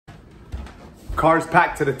Car's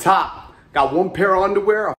packed to the top. Got one pair of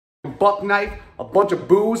underwear, a buck knife, a bunch of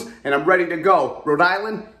booze, and I'm ready to go. Rhode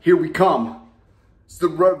Island, here we come. It's the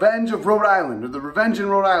revenge of Rhode Island, or the revenge in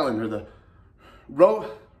Rhode Island, or the Rhode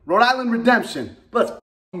Island redemption. Let's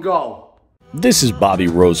go. This is Bobby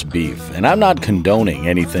Roast Beef, and I'm not condoning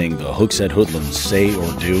anything the Hookset hoodlums say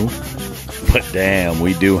or do, but damn,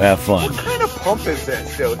 we do have fun. What kind of pump is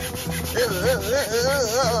this, dude?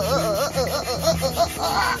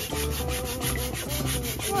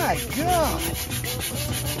 My God.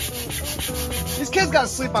 This kid's gotta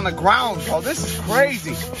sleep on the ground, bro. This is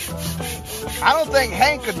crazy. I don't think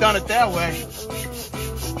Hank could have done it that way.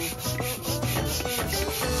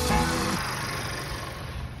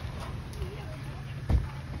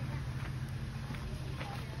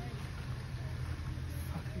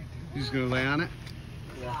 You just gonna lay on it?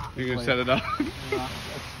 Yeah. You're gonna set it up? Yeah, I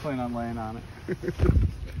plan on laying on it.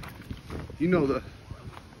 You know the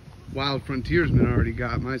wild frontiersman already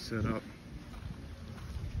got my setup.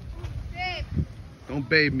 Babe. Don't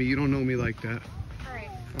babe me, you don't know me like that. Alright.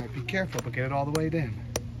 Alright, be careful, but get it all the way down.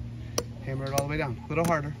 Hammer it all the way down. A little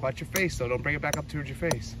harder. Watch your face though, don't bring it back up towards your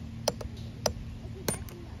face.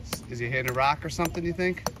 Is he hitting a rock or something, you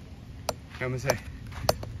think? Here, I'm gonna say.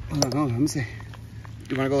 Hold on, let me see.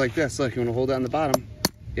 You wanna go like this, look, you wanna hold down the bottom.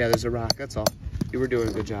 Yeah, there's a rock, that's all. You were doing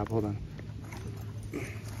a good job, hold on.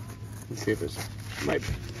 Let's see if there's, might be.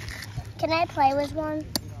 Can I play with one?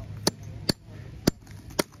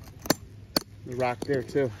 The rock there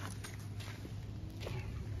too.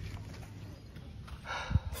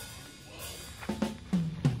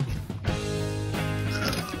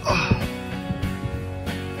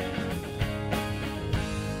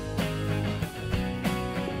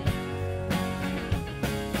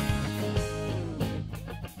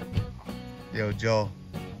 Yo, Joe,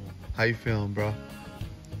 how you feeling, bro?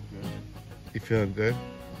 Good. You feeling good?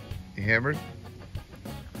 You hammered?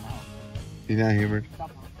 You not hammered?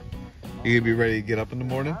 You gonna be ready to get up in the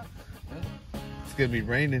morning? It's gonna be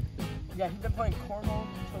raining. Yeah, he's been playing cornhole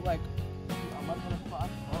till like 11 o'clock.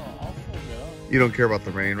 Oh, I'll still get up. You don't care about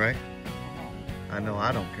the rain, right? I know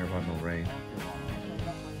I don't care about no rain.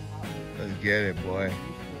 Let's get it, boy.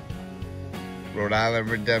 Rhode Island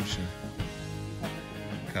redemption.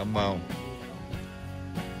 Come on.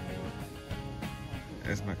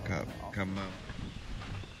 There's my cup. Come on.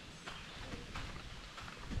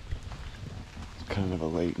 It's kind of a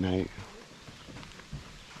late night.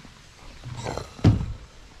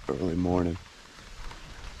 Early morning.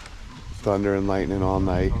 Thunder and lightning all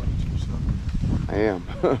night. I am.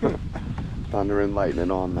 Thunder and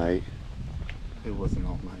lightning all night. It wasn't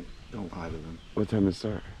all night. Don't lie to them. What time did it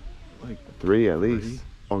start? Like 3 at least.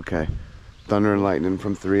 3? Okay. Thunder and lightning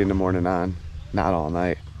from 3 in the morning on. Not all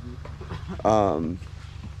night.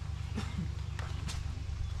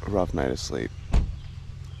 A rough night of sleep.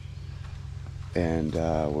 And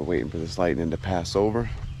we're waiting for this lightning to pass over.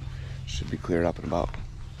 Should be cleared up in about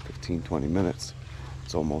 15-20 minutes.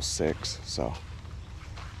 It's almost 6, so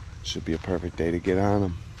should be a perfect day to get on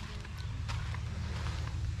them.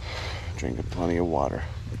 Drinking plenty of water.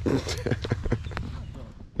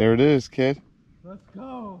 There it is, kid. Let's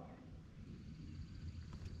go.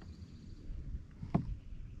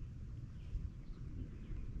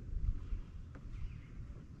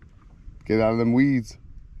 Get out of them weeds.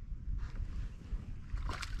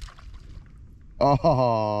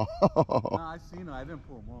 Oh. No, I seen him. I didn't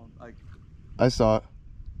pull him on. Like, I saw it.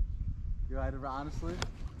 you know, honestly.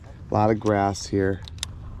 A lot of grass here.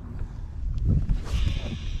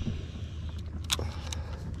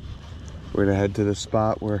 We're gonna head to the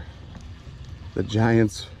spot where the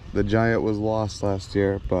giant was lost last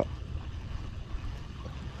year, but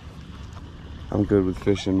I'm good with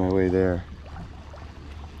fishing my way there.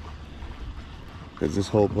 Because this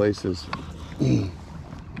whole place is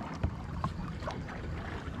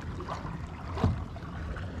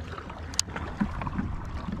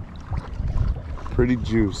pretty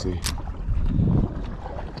juicy.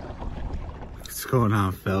 What's going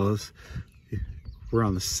on, fellas? We're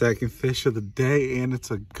on the second fish of the day, and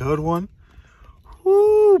it's a good one.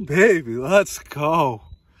 Woo, baby, let's go.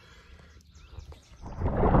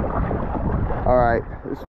 All right,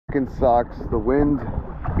 this fucking sucks. The wind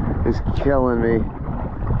is killing me.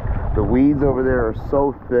 The weeds over there are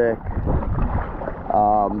so thick.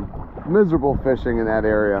 Miserable fishing in that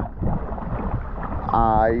area.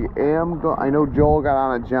 I know Joel got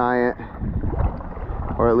on a giant,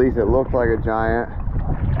 or at least it looked like a giant.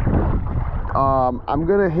 I'm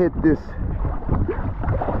gonna hit this.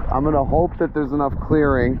 I'm gonna hope that there's enough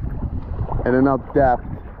clearing and enough depth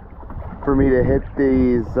for me to hit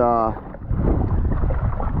these,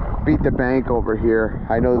 beat the bank over here.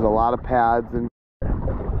 I know there's a lot of pads and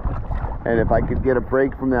And if I could get a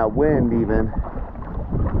break from that wind even,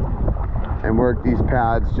 and work these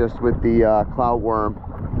pads just with the clout worm.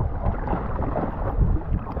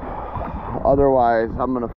 Otherwise,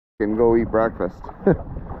 I'm gonna fucking go eat breakfast.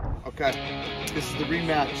 Okay, this is the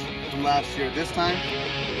rematch from last year. This time,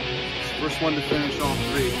 it's the first one to finish all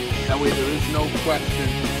three. That way there is no question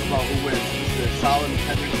about who wins. This is a solid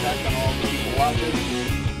integrity check on all the people watching.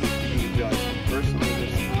 You can judge. First, let me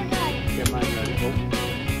just get mine ready. Oh.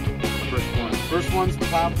 First one. First one's the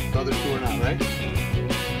top, the other two are not, right?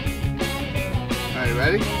 Alright,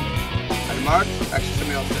 ready? Ready, Mark? Actually,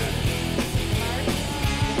 somebody else did it.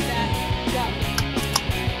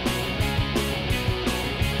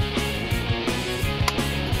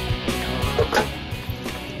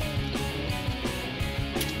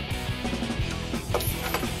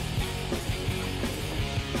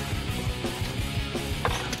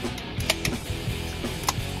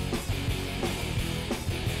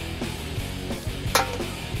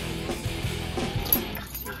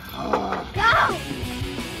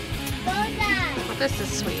 This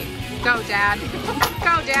is sweet. Go, Dad.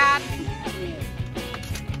 Go, Dad.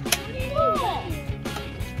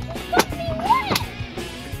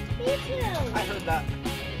 I heard that.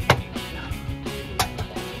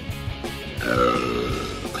 Oh!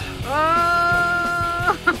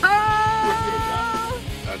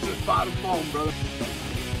 That's just bottom foam, brother.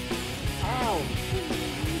 Ow!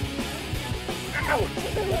 Ow! What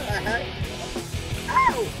the heck?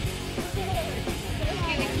 Ow!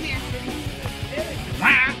 Okay, come here.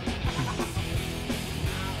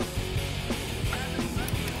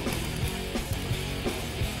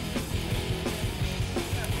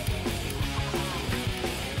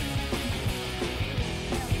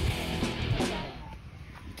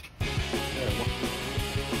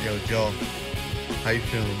 Yo, Joe, how you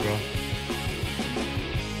feeling, bro?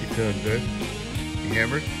 You feeling good? You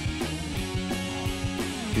hammered?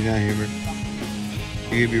 You not hammered?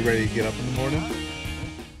 You gonna be ready to get up in the morning?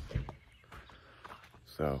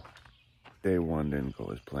 So, day one didn't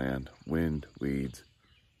go as planned. Wind, weeds,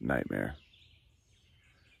 nightmare.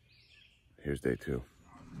 Here's day two.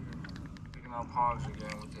 Picking up hogs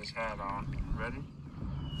again with this hat on. Ready?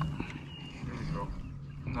 Here we go.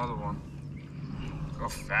 Another one. Look how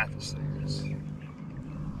fat this thing is.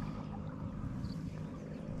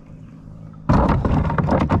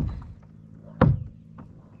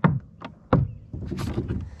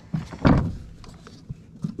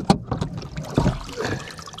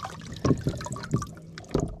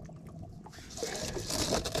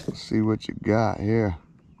 See what you got here.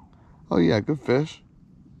 Oh yeah, good fish.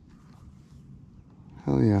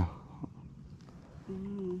 Hell yeah.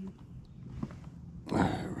 All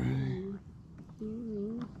right, ready?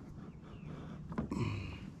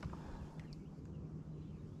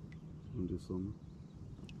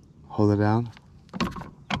 Hold it down.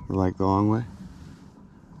 Like the long way.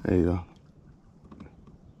 There you go.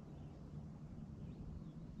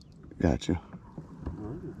 Gotcha.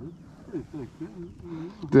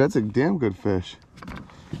 Dude, that's a damn good fish.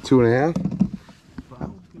 2.5?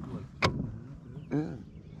 Yeah.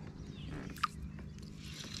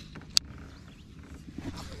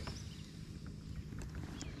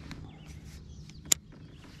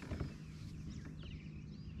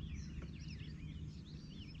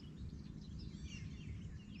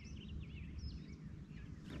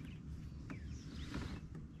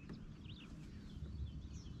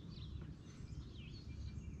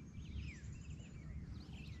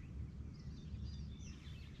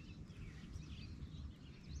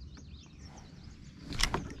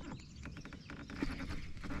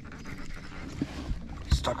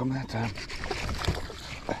 Stuck him that time.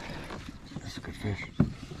 That's a good fish.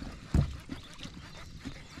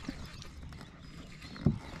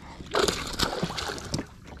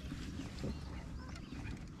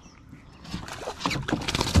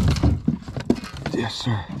 Yes,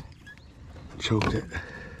 sir. Choked it.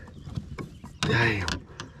 Damn.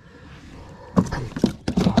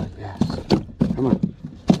 Oh, yes. Come on.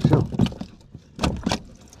 Show.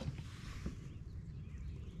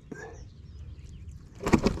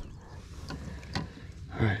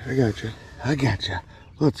 All right, I got you. I got you.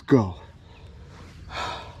 Let's go.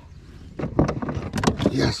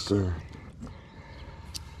 Yes, sir.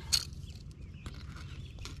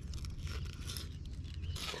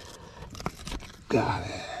 Got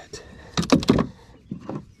it.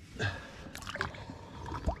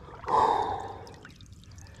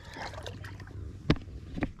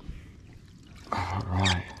 All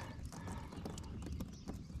right.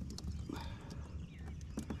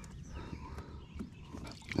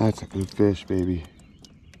 That's a good fish, baby.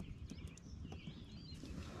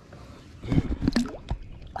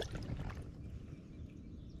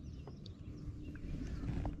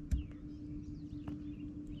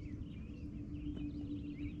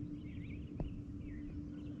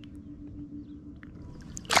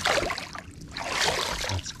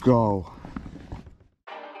 go.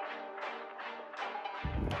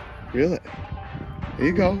 Reel it. There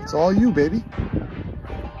you go. It's all you, baby.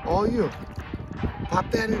 All you. Pop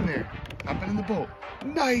that in there. Pop it in the boat.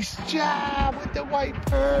 Nice job with the white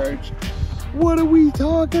perch. What are we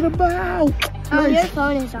talking about? Oh, Nice. your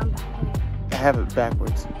phone is on backwards. I have it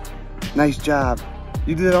backwards. Nice job.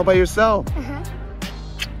 You did it all by yourself. Uh-huh.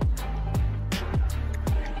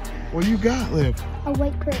 What do you got, Liv? A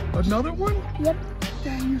white perch. Another one? Yep.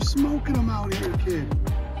 Dang, you're smoking them out here, kid.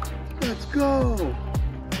 Let's go.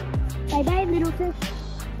 Bye-bye, little fish.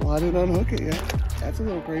 Well, I didn't unhook it yet. That's a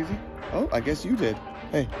little crazy. Oh, I guess you did.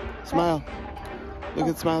 Hey, smile. Look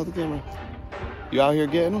at smile at the camera. You out here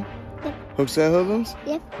getting them? Yep. Hookset hoodlums?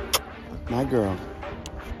 Yep. My girl.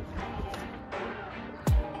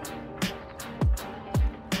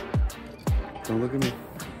 Don't look at me.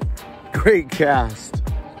 Great cast.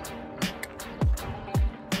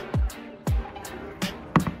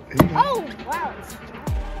 Oh, wow.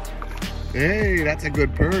 Hey, that's a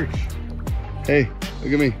good perch. Hey,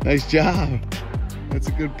 look at me. Nice job. That's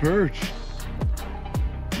a good perch.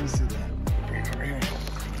 Let me see that. Bring it over here.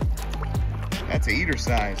 That's an eater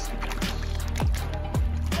size.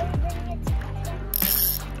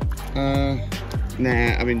 Nah,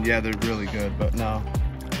 I mean, yeah, they're really good, but no.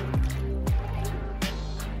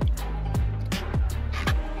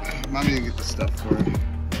 Mommy didn't get the stuff for it.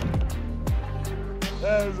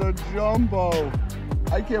 That is a jumbo.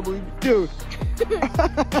 I can't believe, dude.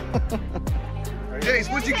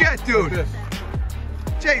 Jace, what'd you get, dude?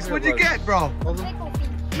 Jace, what'd you get, bro?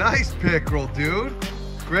 Nice pickerel, dude.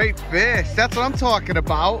 Great fish. That's what I'm talking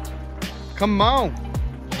about. Come on.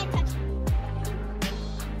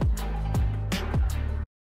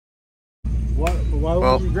 Why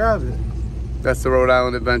would you grab it? That's the Rhode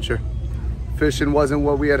Island adventure. Fishing wasn't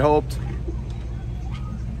what we had hoped.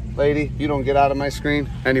 Lady, you don't get out of my screen.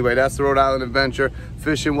 Anyway, that's the Rhode Island adventure.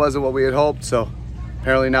 Fishing wasn't what we had hoped, so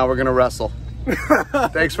apparently now we're gonna wrestle.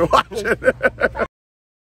 Thanks for watching.